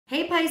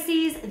Hey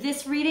Pisces,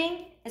 this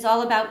reading is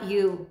all about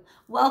you.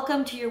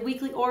 Welcome to your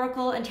weekly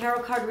oracle and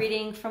tarot card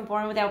reading from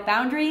Born Without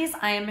Boundaries.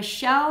 I am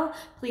Michelle.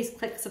 Please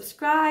click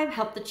subscribe,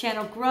 help the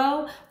channel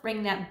grow,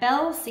 ring that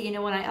bell so you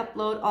know when I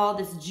upload all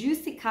this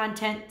juicy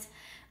content.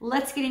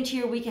 Let's get into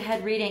your week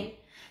ahead reading.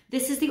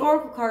 This is the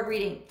oracle card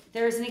reading.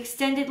 There is an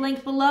extended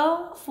link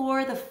below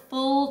for the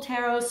full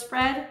tarot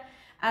spread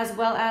as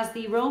well as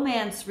the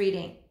romance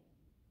reading.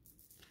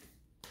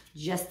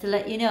 Just to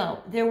let you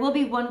know, there will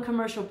be one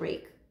commercial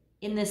break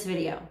in this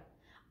video.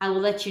 I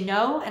will let you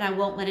know and I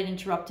won't let it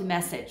interrupt a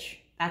message.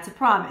 That's a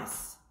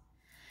promise.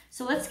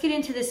 So let's get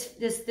into this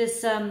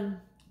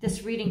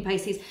reading,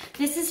 Pisces.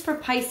 This is for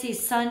Pisces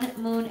sun,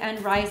 moon,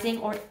 and rising,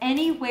 or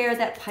anywhere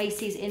that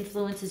Pisces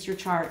influences your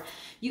chart.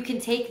 You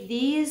can take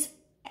these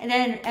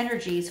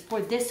energies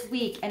for this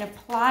week and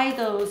apply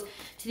those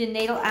to the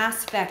natal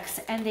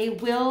aspects, and they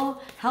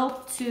will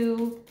help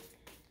you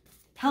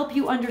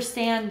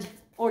understand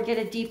or get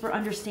a deeper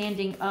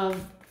understanding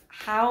of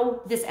how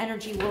this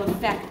energy will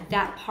affect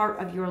that part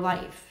of your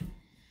life.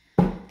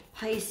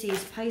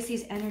 Pisces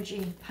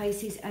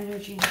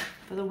energy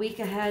for the week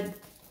ahead.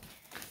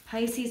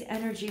 Pisces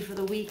energy for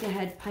the week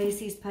ahead.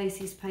 Pisces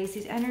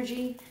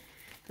energy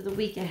for the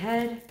week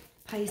ahead.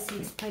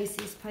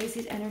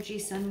 Pisces energy,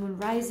 sun, moon,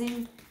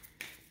 rising.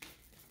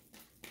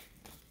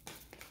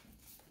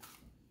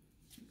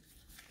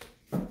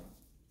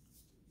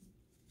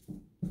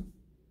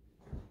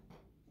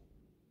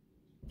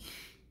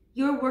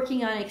 You're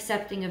working on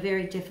accepting a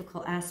very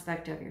difficult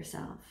aspect of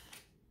yourself.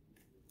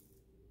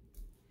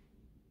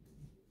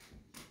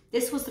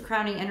 This was the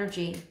crowning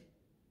energy.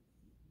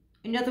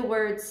 In other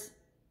words,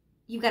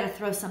 you got to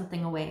throw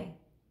something away.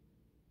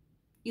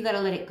 You got to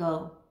let it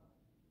go.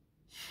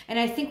 And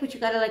I think what you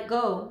got to let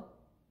go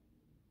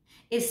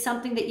is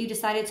something that you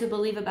decided to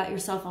believe about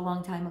yourself a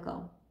long time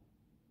ago.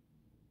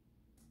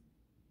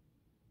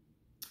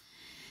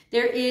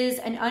 There is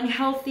an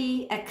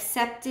unhealthy,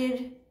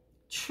 accepted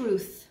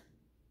truth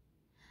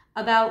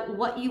about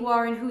what you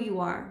are and who you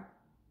are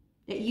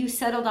that you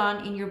settled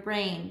on in your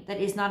brain that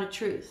is not a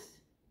truth.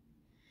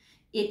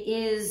 It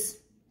is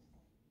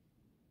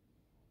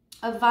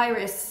a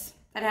virus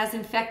that has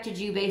infected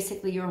you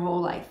basically your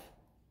whole life,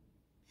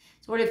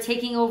 sort of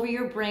taking over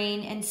your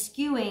brain and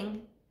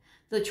skewing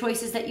the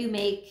choices that you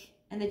make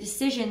and the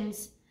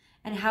decisions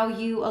and how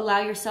you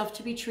allow yourself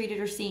to be treated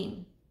or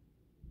seen.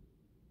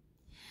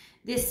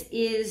 This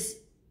is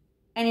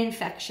an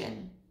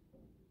infection.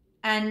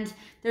 And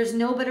there's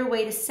no better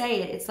way to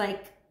say it. It's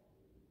like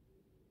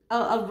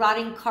a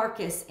rotting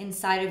carcass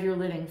inside of your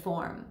living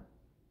form.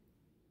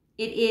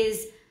 It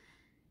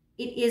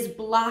is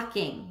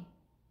blocking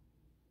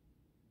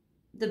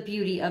the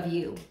beauty of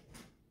you.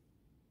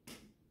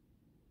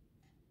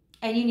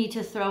 And you need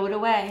to throw it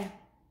away.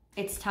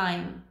 It's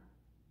time.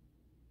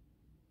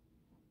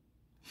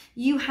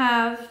 You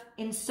have,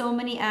 in so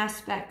many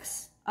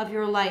aspects of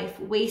your life,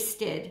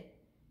 wasted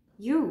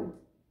you,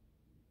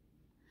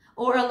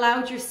 or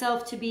allowed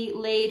yourself to be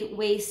laid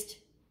waste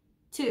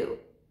to,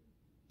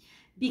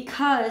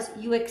 because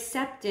you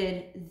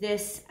accepted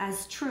this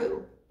as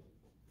true.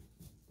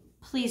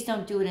 Please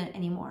don't do it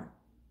anymore.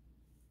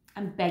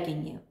 I'm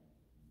begging you.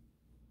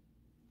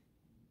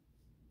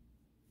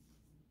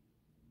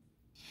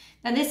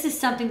 Now, this is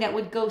something that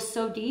would go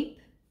so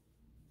deep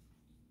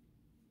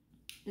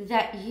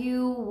that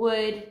you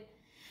would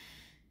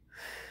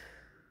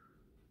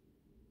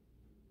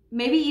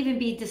maybe even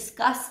be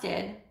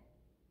disgusted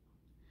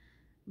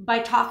by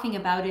talking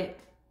about it.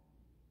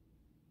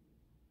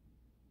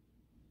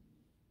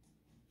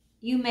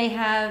 You may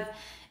have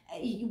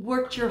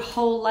worked your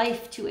whole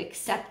life to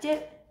accept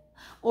it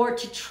or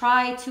to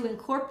try to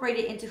incorporate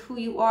it into who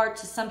you are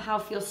to somehow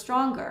feel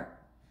stronger.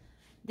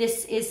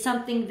 This is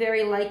something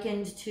very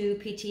likened to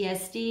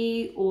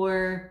PTSD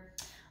or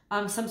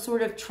some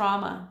sort of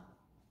trauma.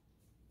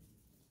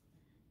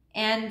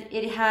 And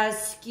it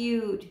has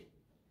skewed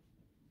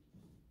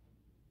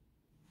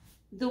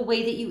the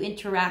way that you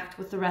interact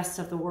with the rest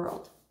of the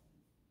world.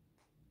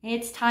 And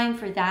it's time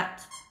for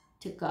that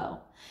to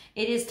go.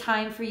 It is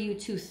time for you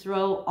to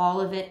throw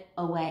all of it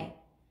away.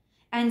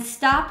 And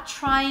stop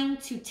trying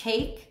to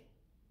take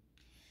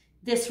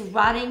this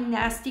rotting,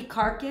 nasty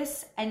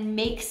carcass and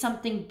make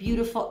something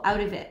beautiful out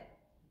of it.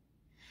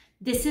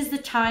 This is the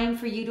time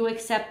for you to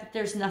accept that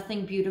there's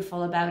nothing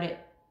beautiful about it.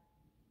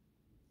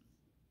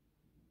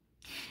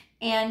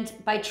 And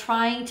by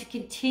trying to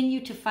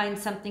continue to find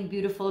something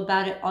beautiful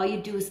about it, all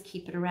you do is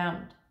keep it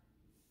around.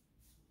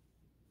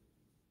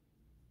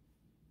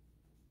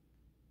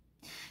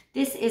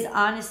 This is,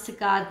 honest to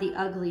God, the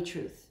ugly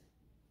truth.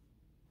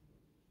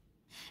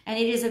 And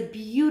it is a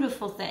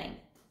beautiful thing.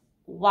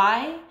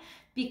 Why?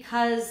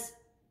 Because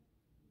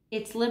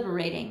it's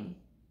liberating.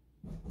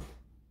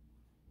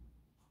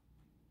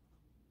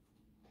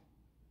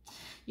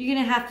 You're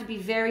going to have to be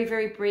very,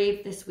 very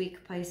brave this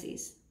week,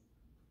 Pisces.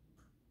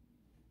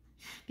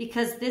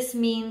 Because this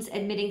means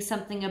admitting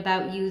something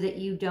about you that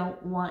you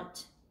don't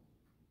want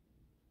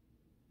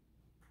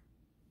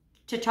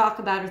to talk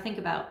about or think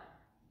about.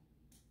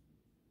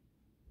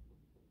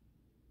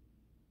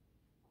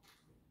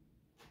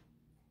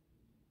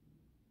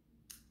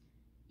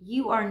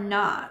 you are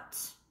not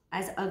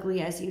as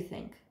ugly as you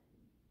think.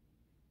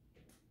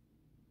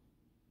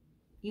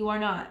 You are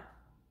not.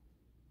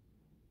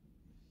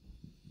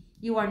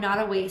 You are not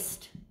a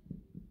waste.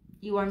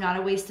 You are not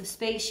a waste of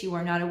space. You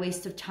are not a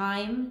waste of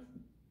time.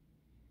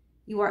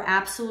 You are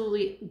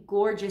absolutely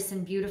gorgeous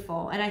and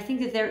beautiful. And I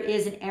think that there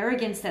is an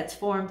arrogance that's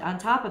formed on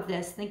top of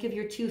this. Think of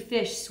your two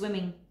fish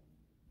swimming.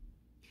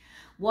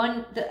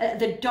 One,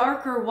 the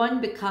darker one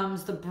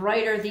becomes, the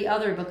brighter the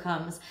other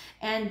becomes.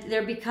 And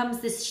there becomes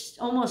this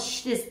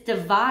almost this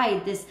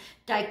divide, this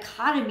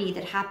dichotomy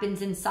that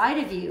happens inside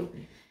of you.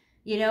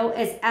 You know,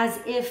 as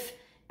if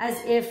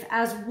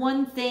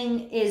one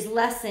thing is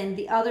lessened,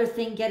 the other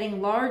thing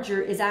getting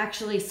larger is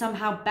actually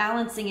somehow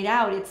balancing it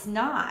out. It's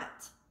not.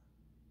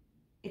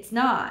 It's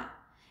not.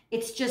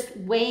 It's just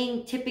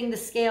weighing, tipping the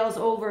scales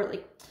over.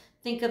 Like,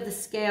 think of the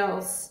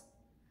scales.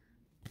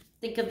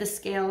 Think of the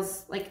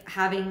scales like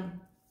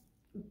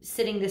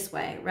sitting this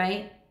way,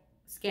 right?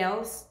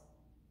 Scales.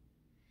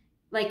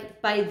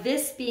 Like, by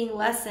this being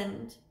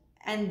lessened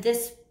and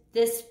this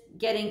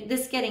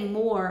getting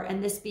more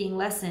and this being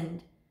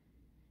lessened,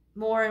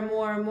 more and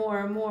more and more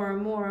and more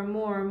and more and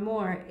more and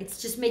more,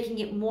 it's just making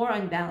it more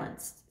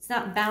unbalanced. It's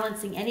not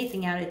balancing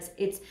anything out.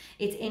 It's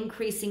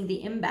increasing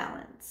the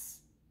imbalance.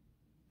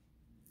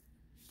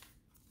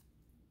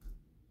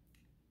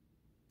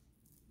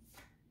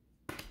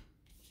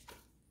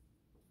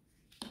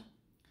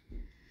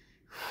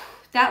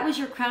 That was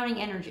your crowning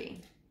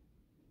energy.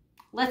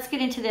 Let's get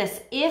into this.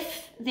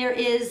 If there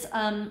is,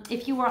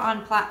 if you are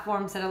on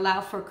platforms that allow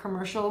for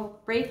commercial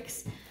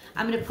breaks,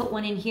 I'm going to put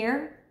one in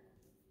here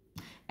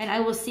and I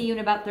will see you in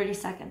about 30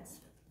 seconds.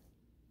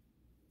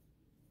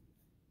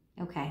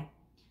 Okay.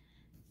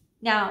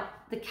 Now,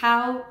 the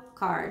cow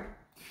card.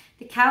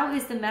 The cow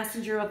is the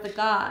messenger of the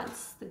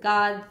gods,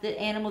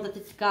 the animal that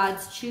the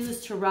gods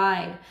choose to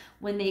ride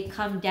when they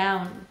come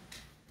down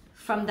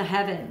from the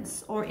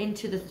heavens or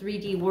into the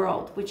 3D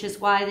world, which is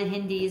why the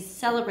Hindus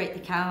celebrate the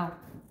cow,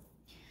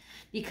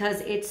 because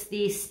it's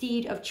the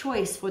steed of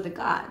choice for the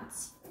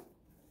gods.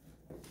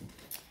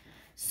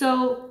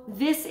 So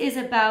this is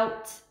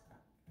about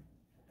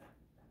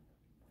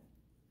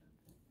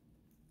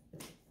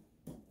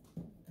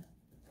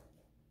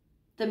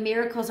the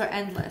miracles are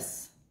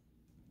endless.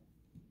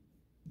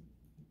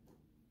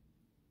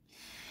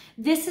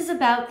 This is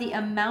about the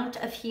amount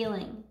of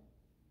healing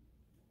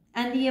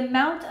and the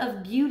amount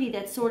of beauty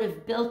that's sort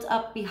of built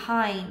up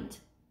behind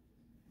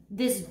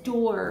this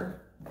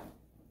door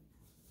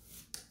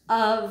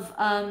of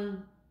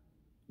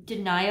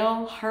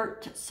denial,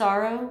 hurt,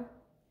 sorrow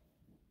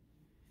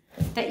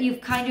that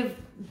you've kind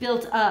of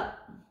built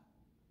up.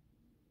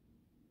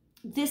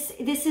 This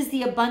is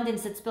the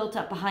abundance that's built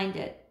up behind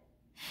it.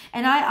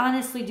 And I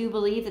honestly do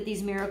believe that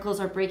these miracles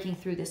are breaking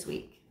through this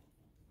week.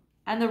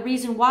 And the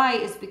reason why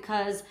is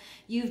because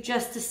you've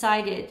just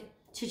decided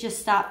to just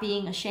stop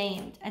being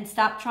ashamed and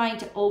stop trying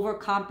to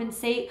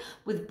overcompensate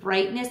with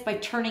brightness by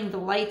turning the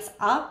lights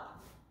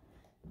up.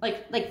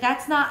 Like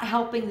that's not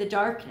helping the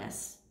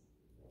darkness.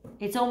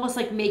 It's almost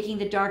like making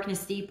the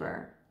darkness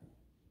deeper.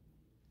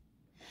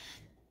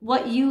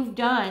 What you've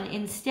done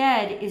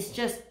instead is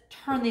just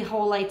turn the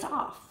whole lights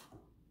off.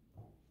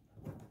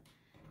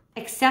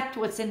 Accept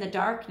what's in the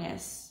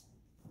darkness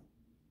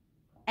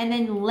and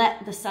then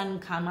let the sun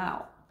come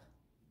out.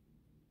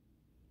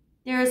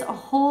 There is a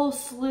whole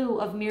slew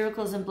of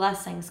miracles and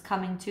blessings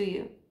coming to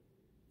you.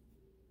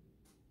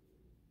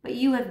 But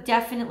you have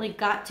definitely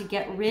got to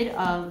get rid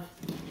of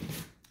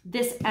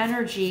this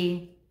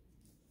energy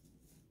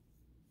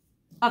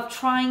of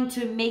trying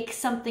to make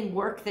something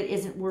work that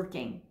isn't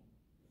working.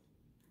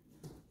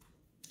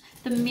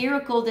 The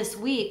miracle this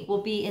week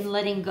will be in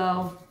letting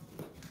go.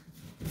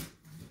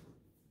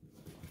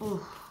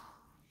 Ooh.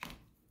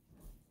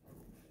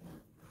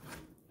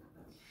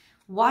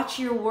 Watch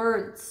your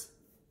words.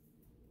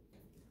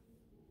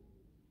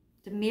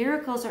 The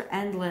miracles are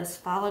endless,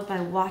 followed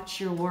by watch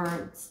your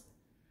words.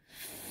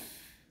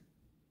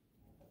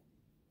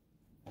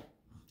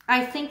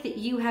 I think that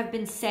you have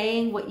been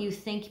saying what you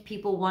think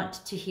people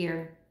want to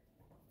hear.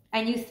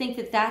 And you think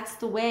that that's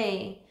the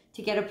way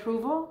to get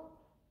approval.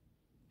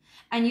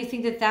 And you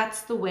think that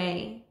that's the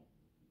way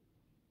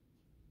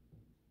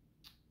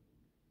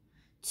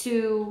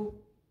to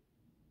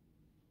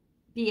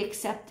be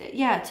accepted.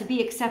 Yeah, to be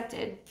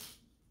accepted.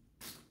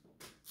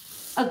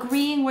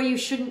 Agreeing where you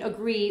shouldn't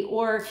agree,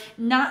 or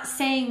not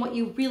saying what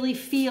you really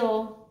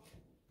feel.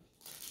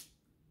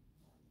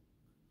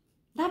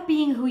 Not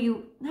being who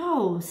you...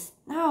 No.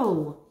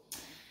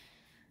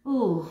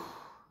 Ooh.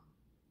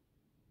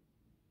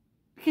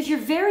 Because you're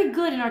very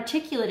good and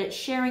articulate at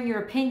sharing your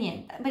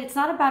opinion. But it's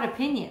not about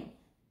opinion.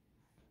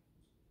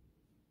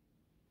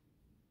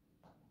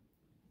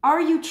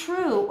 Are you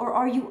true, or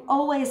are you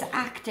always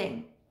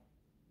acting?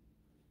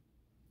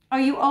 Are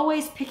you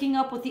always picking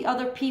up what the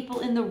other people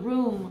in the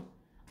room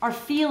are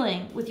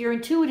feeling with your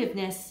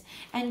intuitiveness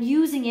and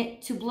using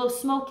it to blow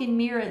smoke and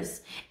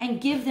mirrors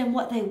and give them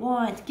what they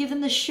want, give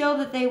them the show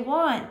that they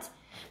want,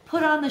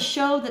 put on the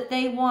show that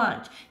they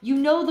want. You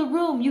know the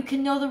room. You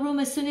can know the room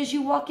as soon as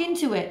you walk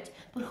into it.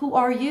 But who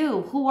are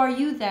you? Who are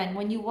you then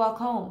when you walk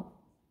home?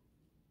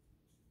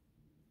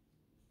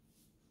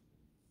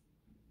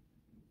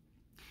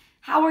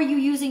 How are you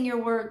using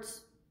your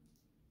words?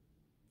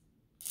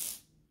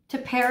 To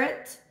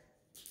parrot?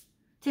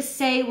 To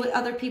say what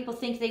other people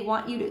think they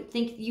want you to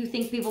think, you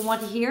think people want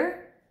to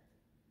hear?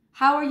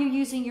 How are you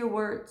using your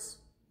words?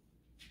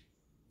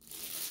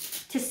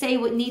 To say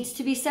what needs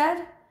to be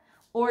said,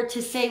 or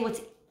to say what's,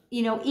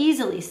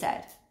 easily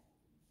said?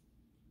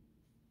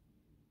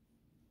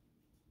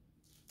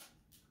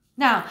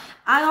 Now,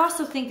 I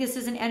also think this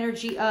is an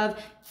energy of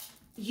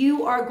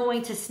you are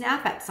going to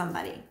snap at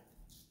somebody.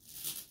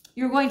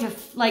 You're going to,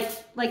 like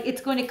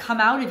it's going to come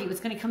out of you.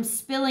 It's going to come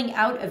spilling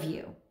out of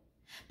you.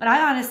 But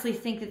I honestly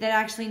think that that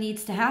actually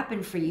needs to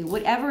happen for you.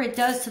 Whatever it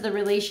does to the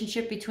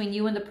relationship between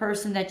you and the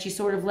person that you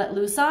sort of let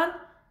loose on,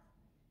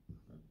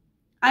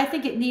 I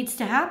think it needs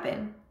to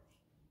happen.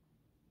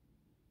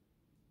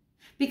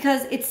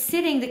 Because it's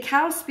sitting, the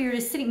cow spirit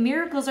is sitting.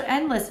 Miracles are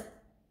endless.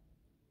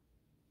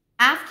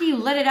 After you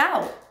let it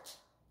out.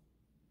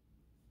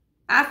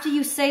 After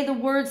you say the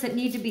words that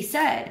need to be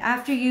said.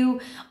 After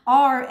you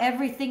are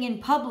everything in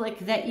public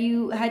that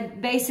you had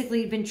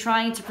basically been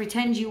trying to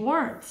pretend you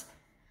weren't.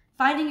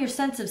 Finding your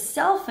sense of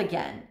self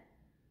again.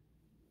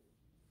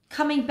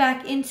 Coming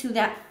back into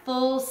that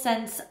full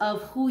sense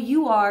of who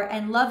you are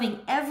and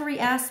loving every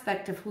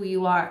aspect of who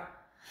you are.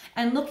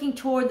 And looking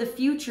toward the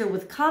future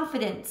with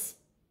confidence.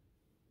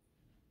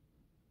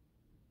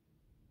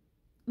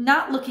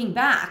 Not looking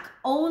back,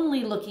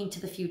 only looking to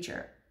the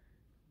future.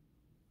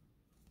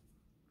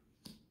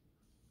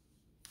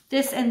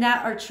 This and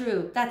that are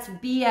true. That's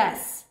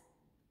BS.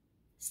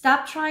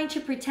 Stop trying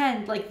to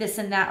pretend like this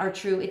and that are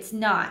true. It's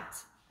not.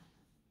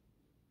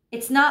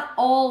 It's not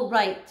all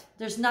right.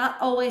 There's not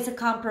always a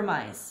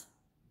compromise.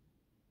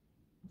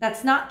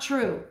 That's not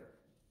true.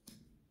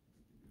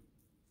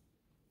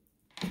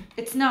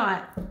 It's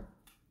not.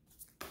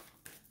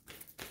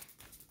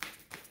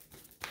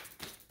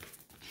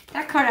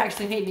 That card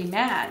actually made me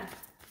mad.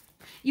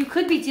 You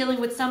could be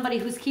dealing with somebody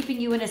who's keeping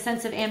you in a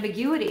sense of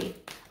ambiguity,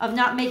 of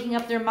not making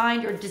up their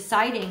mind or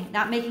deciding,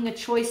 not making a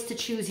choice to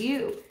choose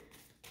you.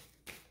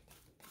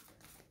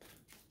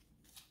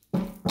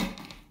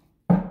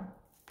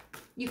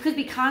 You could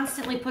be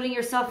constantly putting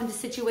yourself into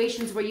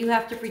situations where you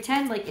have to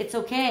pretend like it's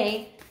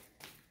okay.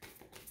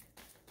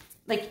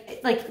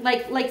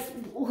 Like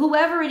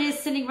whoever it is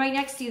sitting right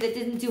next to you that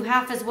didn't do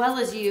half as well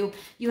as you,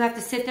 you have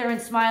to sit there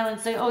and smile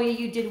and say, oh yeah,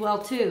 you did well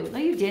too. No,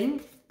 you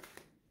didn't.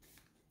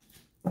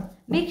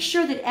 Make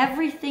sure that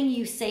everything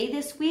you say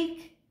this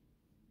week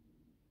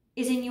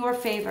is in your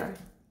favor.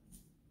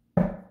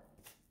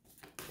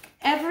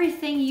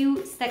 Everything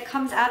that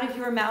comes out of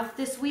your mouth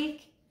this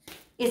week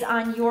is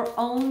on your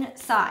own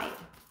side.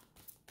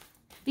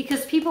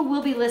 Because people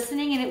will be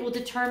listening and it will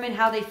determine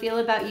how they feel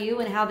about you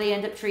and how they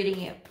end up treating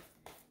you.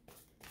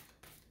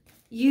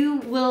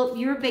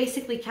 You're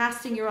basically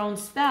casting your own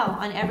spell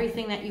on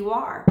everything that you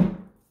are.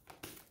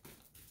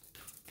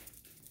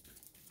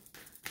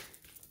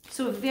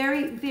 So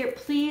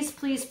please,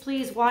 please,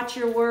 please watch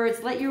your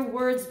words. Let your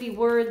words be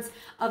words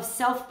of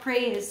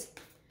self-praise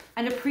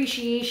and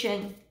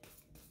appreciation.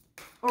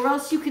 Or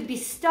else you could be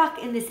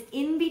stuck in this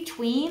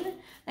in-between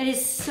that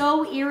is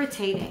so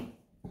irritating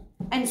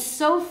and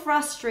so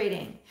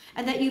frustrating,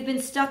 and that you've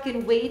been stuck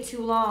in way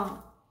too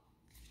long.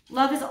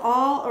 Love is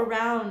all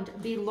around.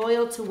 Be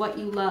loyal to what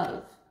you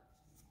love.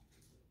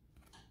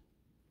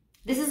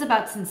 This is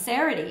about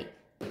sincerity.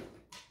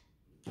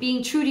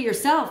 Being true to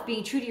yourself,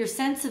 being true to your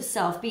sense of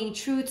self, being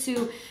true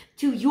to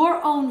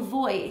your own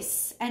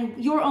voice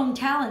and your own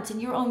talents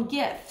and your own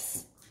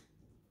gifts.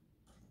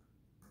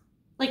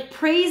 Like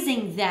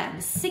praising them,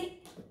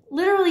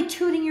 literally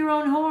tooting your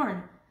own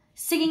horn,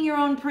 singing your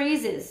own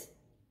praises.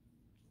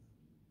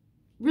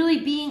 Really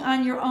being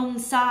on your own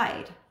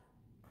side.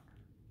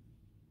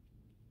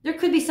 There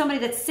could be somebody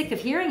that's sick of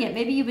hearing it.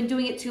 Maybe you've been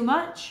doing it too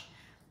much.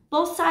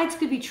 Both sides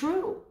could be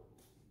true.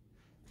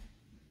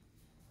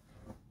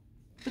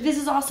 But this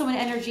is also an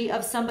energy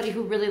of somebody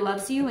who really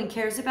loves you and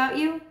cares about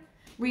you,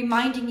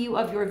 reminding you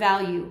of your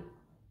value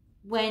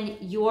when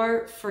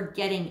you're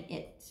forgetting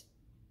it.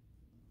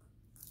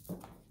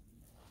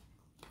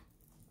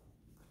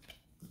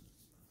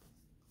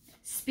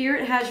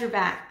 Spirit has your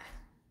back.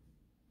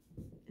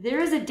 There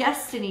is a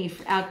destiny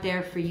out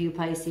there for you,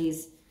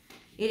 Pisces.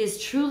 It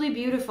is truly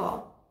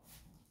beautiful.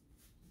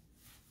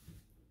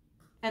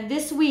 And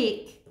this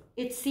week,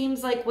 it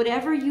seems like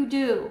whatever you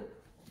do,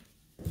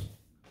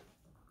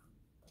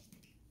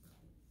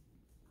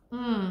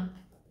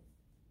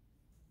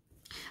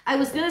 I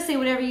was going to say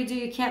whatever you do,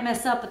 you can't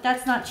mess up, but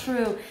that's not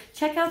true.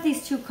 Check out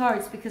these two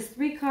cards because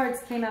 3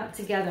 cards came out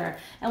together.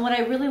 And what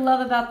I really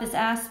love about this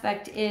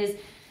aspect is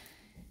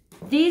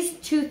these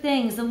 2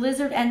 things, the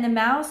lizard and the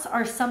mouse,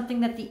 are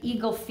something that the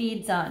eagle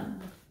feeds on.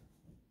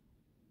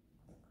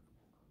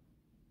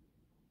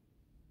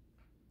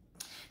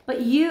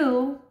 But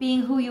you,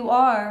 being who you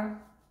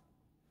are,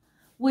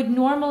 would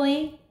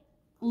normally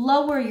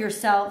lower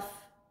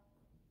yourself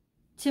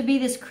to be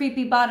this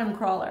creepy bottom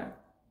crawler.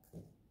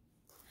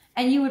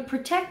 And you would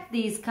protect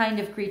these kind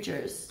of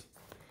creatures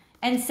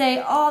and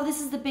say, oh,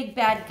 this is the big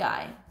bad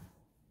guy.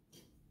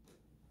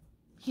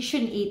 He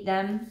shouldn't eat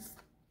them.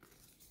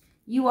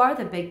 You are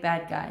the big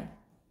bad guy.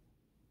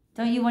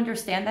 Don't you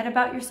understand that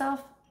about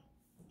yourself?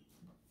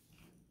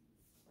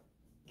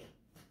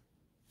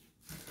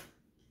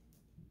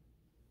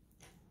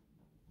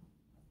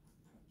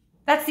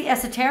 That's the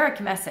esoteric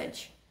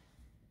message.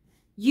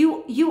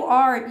 You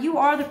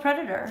are the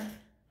predator.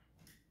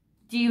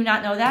 Do you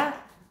not know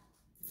that?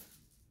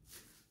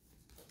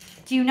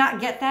 Do you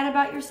not get that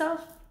about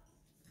yourself?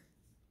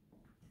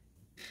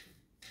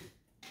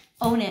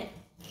 Own it.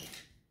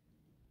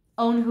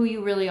 Own who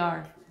you really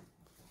are.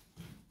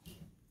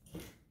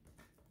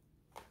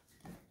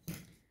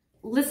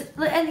 Listen,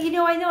 and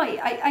I know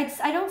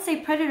I don't say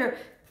predator.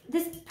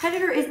 This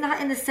predator is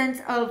not in the sense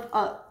of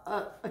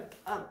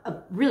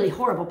a really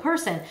horrible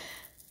person.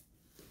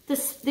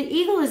 The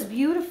eagle is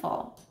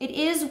beautiful. It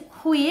is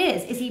who he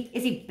is.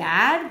 Is he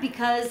bad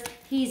because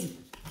he's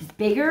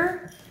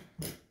bigger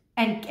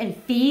and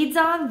feeds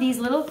on these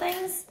little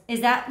things?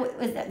 Does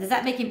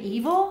that make him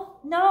evil?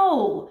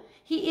 No.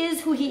 He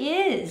is who he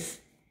is.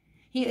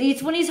 He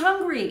eats when he's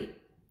hungry.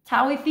 It's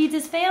how he feeds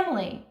his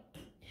family.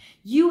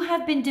 You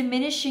have been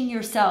diminishing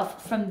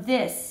yourself from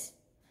this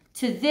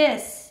to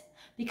this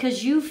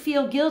because you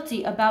feel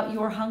guilty about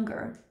your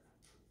hunger.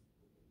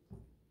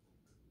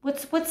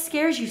 What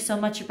scares you so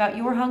much about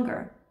your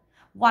hunger?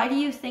 Why do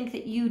you think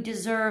that you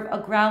deserve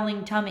a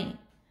growling tummy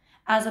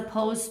as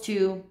opposed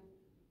to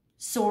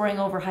soaring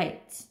over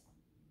heights?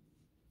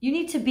 You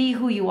need to be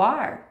who you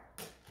are.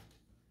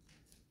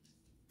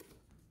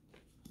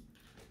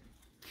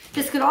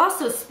 This could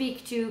also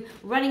speak to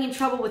running in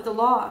trouble with the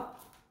law,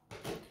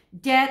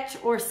 debt,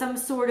 or some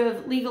sort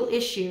of legal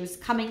issues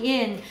coming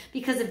in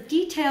because of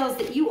details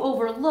that you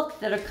overlooked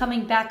that are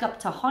coming back up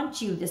to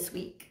haunt you this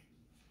week.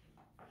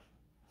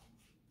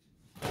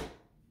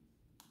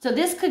 So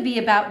this could be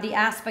about the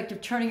aspect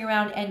of turning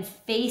around and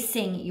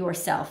facing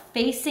yourself,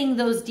 facing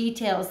those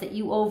details that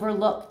you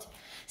overlooked,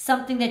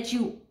 something that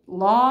you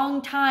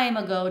long time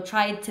ago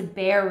tried to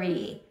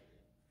bury,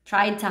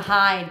 tried to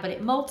hide, but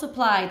it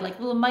multiplied like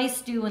little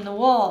mice do in the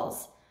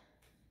walls.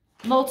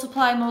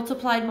 Multiplied,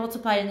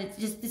 and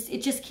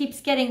it just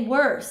keeps getting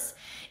worse.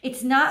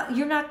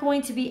 You're not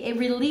going to be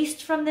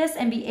released from this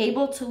and be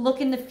able to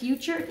look into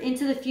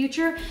the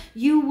future.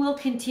 You will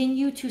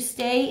continue to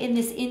stay in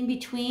this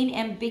in-between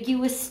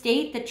ambiguous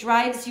state that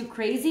drives you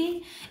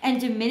crazy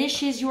and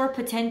diminishes your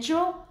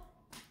potential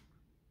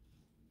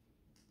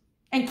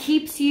and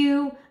keeps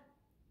you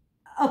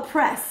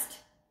oppressed.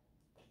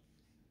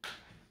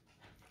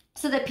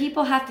 So that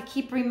people have to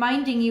keep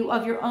reminding you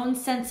of your own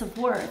sense of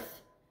worth.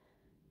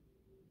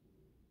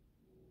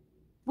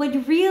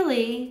 When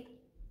really,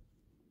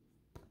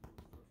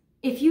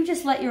 if you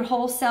just let your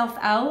whole self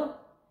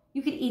out,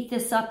 you could eat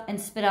this up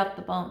and spit out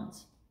the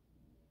bones.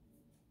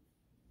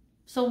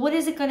 So what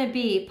is it going to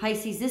be,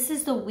 Pisces? This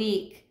is the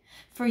week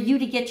for you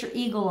to get your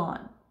eagle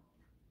on.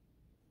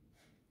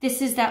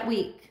 This is that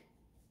week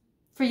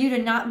for you to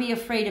not be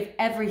afraid of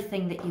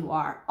everything that you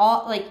are.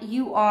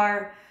 You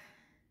are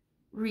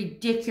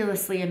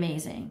ridiculously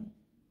amazing.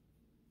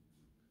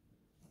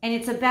 And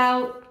it's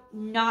about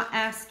not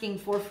asking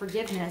for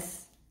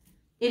forgiveness.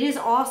 It is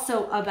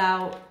also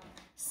about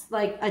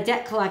like a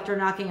debt collector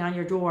knocking on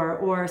your door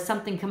or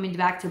something coming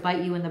back to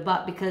bite you in the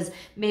butt because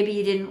maybe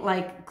you didn't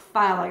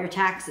file all your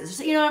taxes.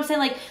 You know what I'm saying?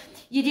 Like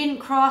you didn't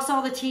cross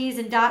all the T's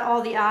and dot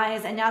all the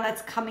I's, and now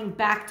that's coming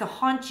back to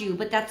haunt you,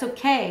 but that's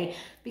okay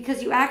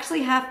because you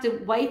actually have to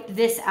wipe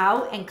this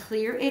out and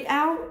clear it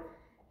out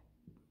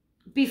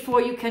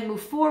before you can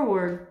move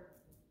forward.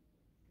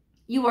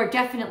 You are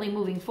definitely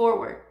moving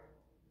forward.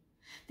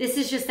 This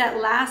is just that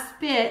last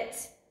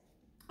bit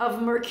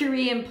of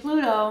Mercury and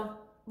Pluto,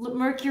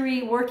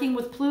 Mercury working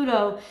with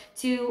Pluto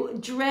to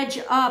dredge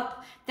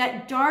up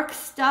that dark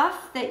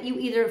stuff that you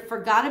either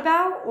forgot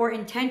about or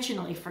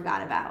intentionally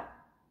forgot about.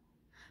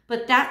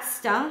 But that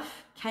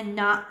stuff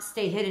cannot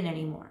stay hidden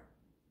anymore.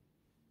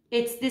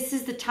 This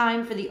is the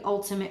time for the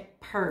ultimate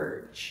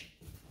purge.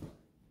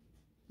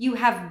 You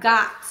have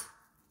got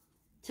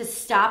to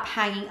stop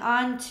hanging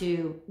on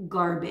to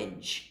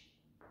garbage.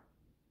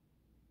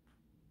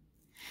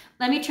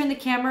 Let me turn the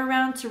camera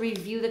around to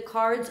review the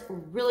cards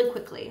really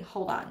quickly.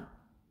 Hold on.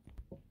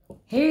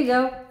 Here you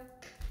go.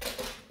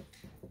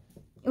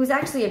 It was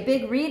actually a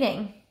big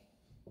reading.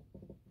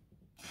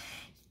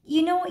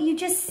 You know what you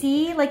just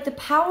see? Like the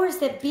powers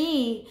that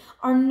be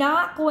are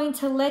not going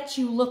to let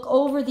you look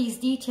over these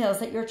details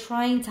that you're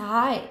trying to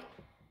hide.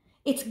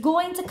 It's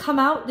going to come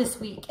out this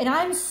week. And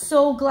I'm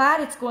so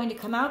glad it's going to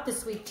come out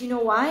this week. Do you know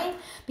why?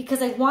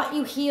 Because I want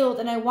you healed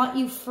and I want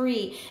you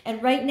free.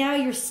 And right now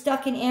you're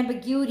stuck in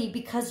ambiguity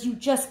because you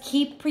just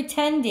keep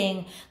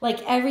pretending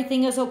like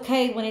everything is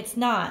okay when it's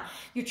not.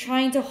 You're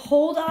trying to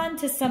hold on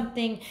to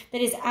something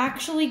that is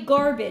actually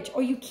garbage,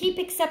 or you keep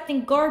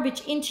accepting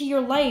garbage into your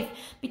life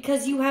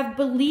because you have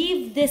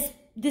believed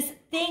this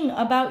thing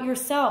about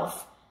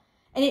yourself.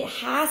 And it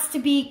has to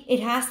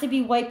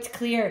be wiped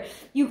clear.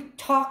 You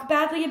talk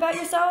badly about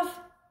yourself,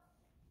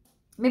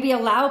 maybe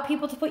allow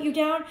people to put you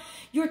down.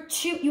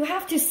 You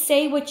have to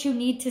say what you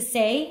need to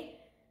say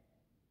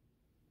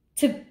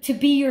to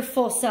be your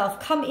full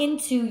self. Come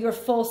into your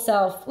full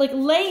self. Like,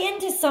 lay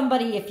into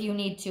somebody if you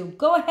need to.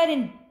 Go ahead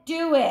and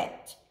do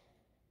it.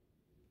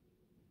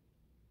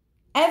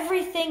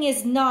 Everything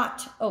is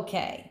not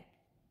okay.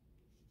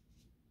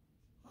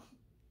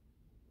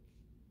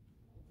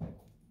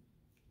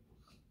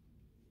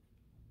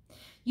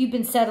 You've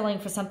been settling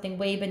for something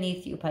way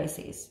beneath you,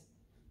 Pisces.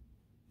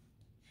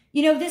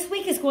 You know, this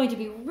week is going to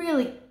be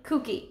really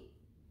kooky.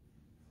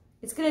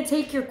 It's going to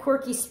take your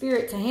quirky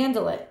spirit to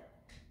handle it.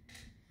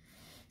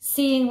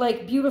 Seeing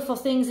like beautiful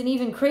things and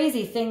even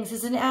crazy things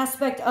is an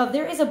aspect of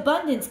there is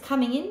abundance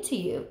coming into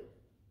you.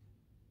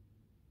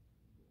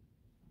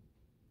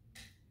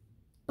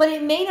 But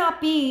it may not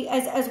be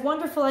as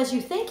wonderful as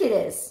you think it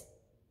is.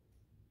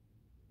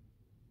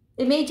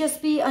 It may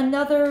just be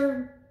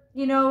another,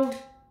 you know,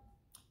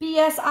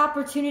 BS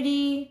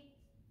opportunity.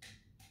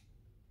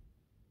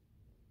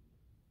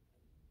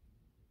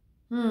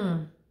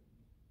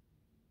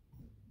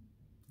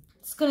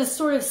 It's going to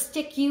sort of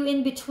stick you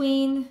in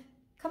between.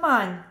 Come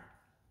on.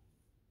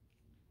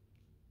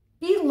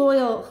 Be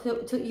loyal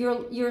to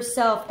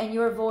yourself and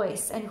your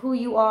voice and who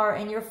you are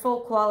and your full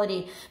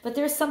quality. But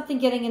there's something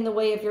getting in the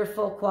way of your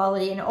full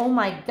quality. And oh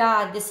my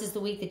God, this is the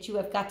week that you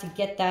have got to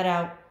get that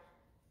out.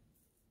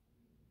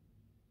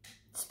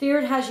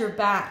 Spirit has your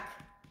back.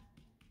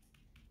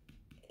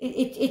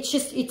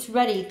 It's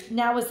ready.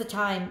 Now is the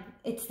time.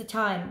 It's the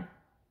time.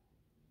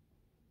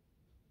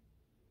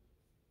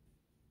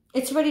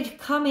 It's ready to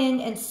come in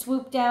and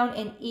swoop down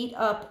and eat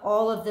up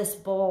all of this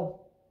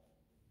bowl.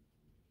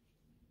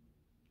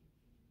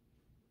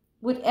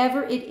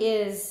 Whatever it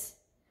is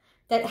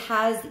that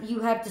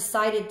you have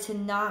decided to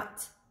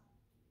not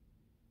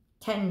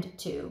tend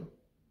to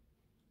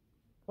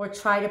or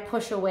try to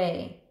push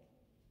away.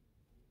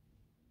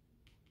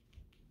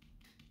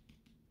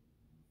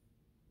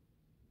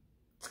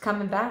 It's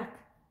coming back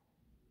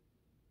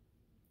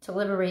to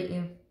liberate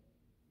you.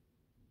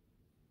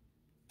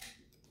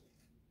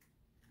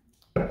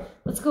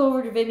 Let's go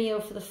over to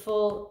Vimeo for the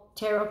full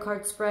tarot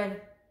card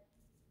spread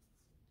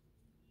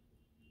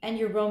and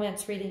your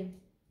romance reading.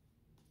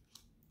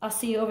 I'll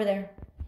see you over there.